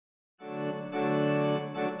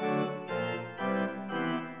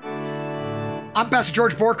I'm Pastor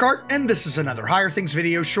George Borkart, and this is another Higher Things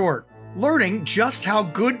video short, learning just how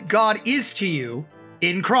good God is to you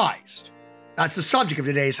in Christ. That's the subject of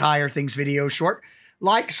today's Higher Things video short.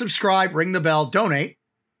 Like, subscribe, ring the bell, donate.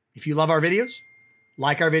 If you love our videos,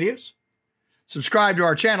 like our videos, subscribe to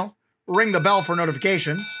our channel, ring the bell for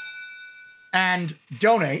notifications, and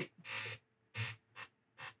donate.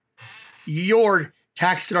 Your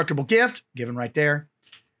tax-deductible gift, given right there,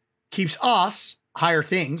 keeps us, Higher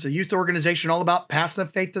Things, a youth organization all about passing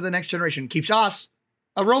the faith to the next generation, keeps us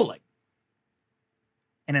a-rolling.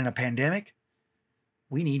 And in a pandemic,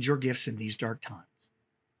 we need your gifts in these dark times.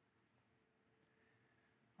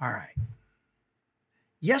 All right.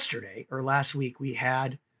 Yesterday, or last week, we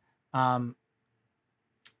had,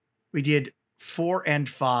 we did 4 and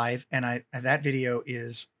 5, and that video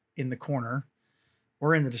is in the corner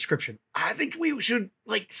or in the description. I think we should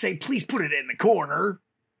say, please put it in the corner.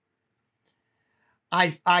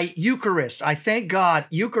 Eucharist. I thank God.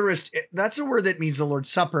 Eucharist, that's a word that means the Lord's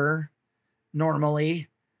Supper, normally.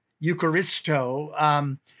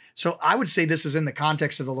 Eucharisto. So I would say this is in the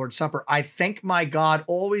context of the Lord's Supper. I thank my God,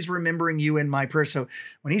 always remembering you in my prayer. So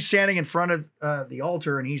when he's standing in front of the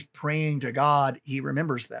altar and he's praying to God, he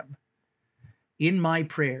remembers them. In my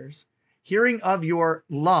prayers, hearing of your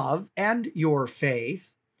love and your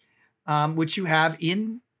faith, which you have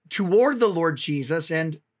toward the Lord Jesus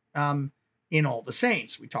and in all the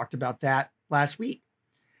saints. We talked about that last week.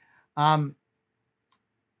 So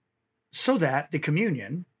that the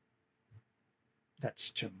communion,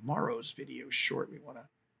 that's tomorrow's video short. We want to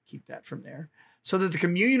keep that from there. So that the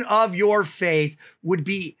communion of your faith would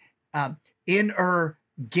be energesis.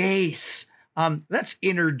 That's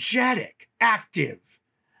energetic, active.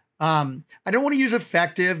 I don't want to use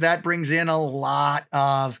effective. That brings in a lot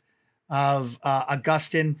of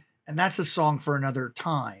Augustine, and that's a song for another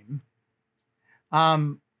time.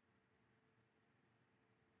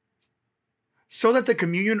 So that the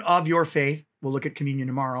communion of your faith, we'll look at communion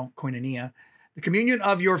tomorrow, koinonia, the communion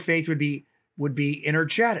of your faith would be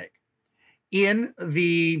energetic in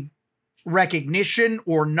the recognition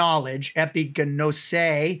or knowledge,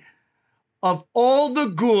 epigenose, of all the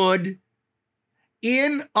good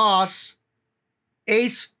in us,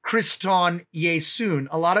 eis Christon Iesun.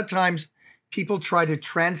 A lot of times people try to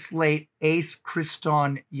translate eis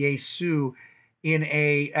Christon Iesu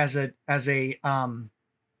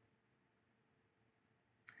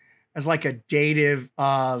as like a dative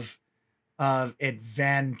of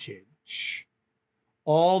advantage.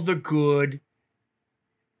 All the good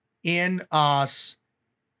in us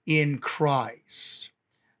in Christ.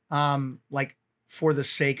 Like for the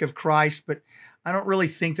sake of Christ, but I don't really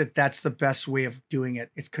think that that's the best way of doing it.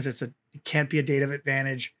 It's because it can't be a dative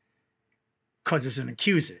advantage because it's an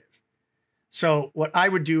accusative. So what I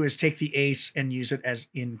would do is take the eis and use it as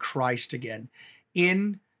in Christ again.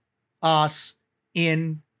 In us,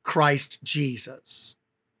 in Christ Jesus.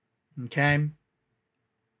 Okay.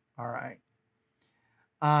 All right.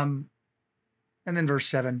 And then verse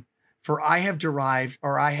 7, for I have derived,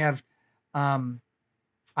 or I have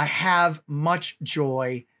much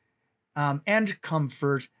joy and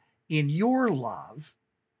comfort in your love,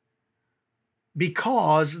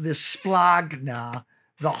 because the splagna,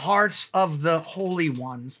 the hearts of the holy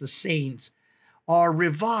ones, the saints, are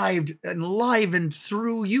revived and enlivened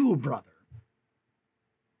through you, brother.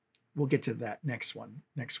 We'll get to that next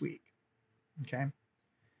week. Okay.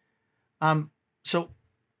 So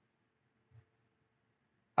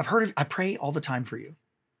I pray all the time for you.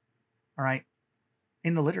 All right.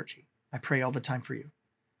 In the liturgy, I pray all the time for you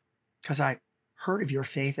because I heard of your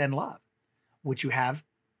faith and love, which you have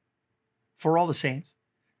for all the saints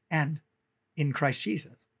and in Christ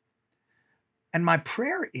Jesus. And my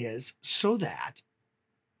prayer is so that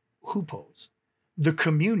hupos, the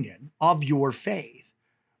communion of your faith,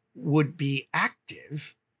 would be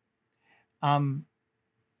active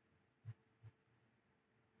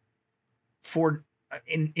for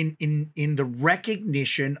in the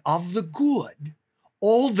recognition of the good,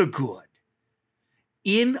 all the good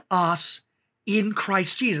in us in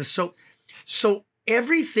Christ Jesus. So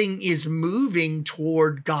everything is moving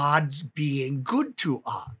toward God's being good to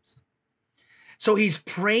us. So he's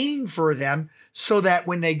praying for them so that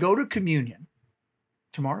when they go to communion,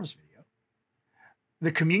 tomorrow's video,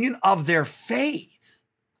 the communion of their faith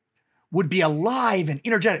would be alive and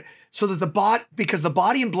energetic, so that because the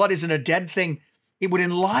body and blood isn't a dead thing, it would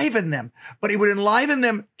enliven them, but it would enliven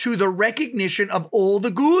them to the recognition of all the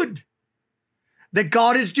good that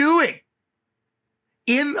God is doing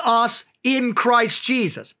in us in Christ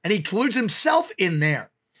Jesus. And he includes himself in there.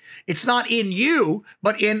 It's not in you,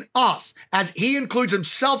 but in us. As he includes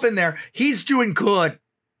himself in there, he's doing good.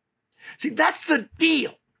 See, that's the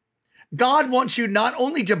deal. God wants you not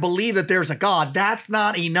only to believe that there's a God, that's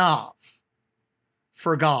not enough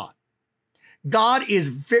for God.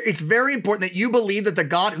 It's very important that you believe that the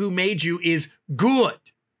God who made you is good.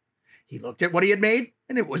 He looked at what he had made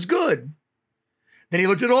and it was good. Then he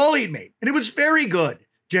looked at all he'd made and it was very good.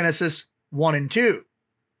 Genesis 1 and 2.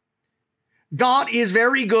 God is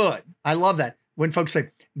very good. I love that when folks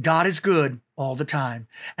say God is good all the time.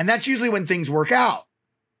 And that's usually when things work out.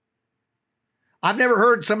 I've never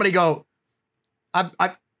heard somebody go,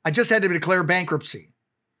 I just had to declare bankruptcy.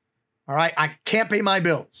 All right. I can't pay my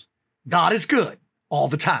bills. God is good all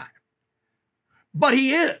the time. But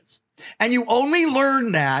he is. And you only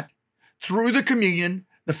learn that through the communion,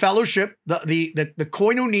 the fellowship, the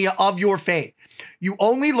koinonia of your faith. You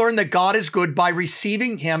only learn that God is good by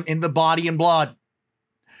receiving him in the body and blood.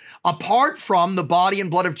 Apart from the body and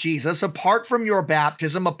blood of Jesus, apart from your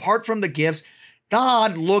baptism, apart from the gifts,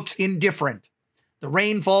 God looks indifferent. The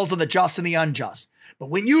rain falls on the just and the unjust.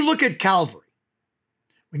 But when you look at Calvary,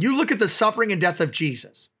 when you look at the suffering and death of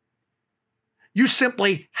Jesus, you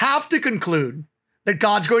simply have to conclude that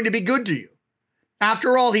God's going to be good to you.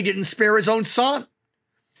 After all, he didn't spare his own son.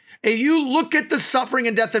 If you look at the suffering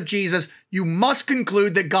and death of Jesus, you must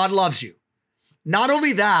conclude that God loves you. Not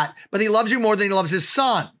only that, but he loves you more than he loves his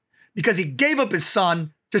son, because he gave up his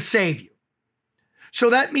son to save you.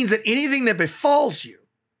 So that means that anything that befalls you,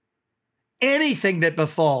 anything that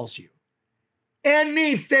befalls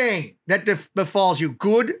you,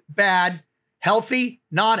 good, bad, healthy,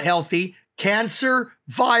 not healthy, cancer,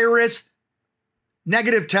 virus,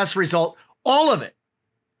 negative test result, all of it,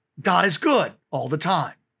 God is good all the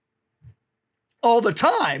time. All the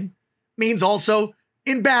time means also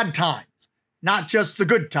in bad times, not just the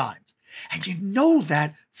good times. And you know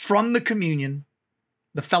that from the communion,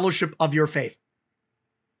 the fellowship of your faith.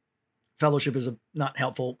 Fellowship is a not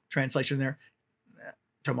helpful translation there.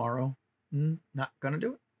 Tomorrow, not going to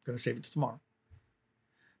do it. Going to save it to tomorrow.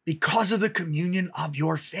 Because of the communion of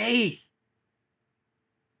your faith.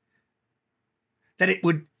 That it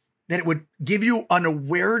would give you an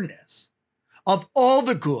awareness of all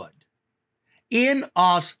the good in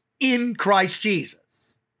us in Christ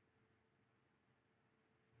Jesus.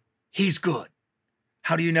 He's good.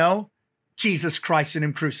 How do you know? Jesus Christ and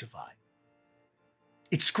him crucified.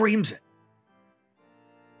 It screams it.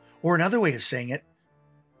 Or another way of saying it,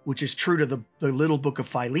 which is true to the little book of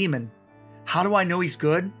Philemon, how do I know he's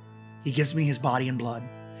good? He gives me his body and blood.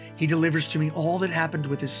 He delivers to me all that happened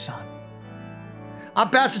with his son. I'm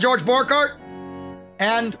Pastor George Borkart,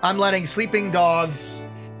 and I'm letting sleeping dogs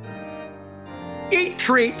eat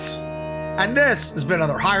treats. And this has been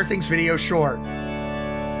another Higher Things video short.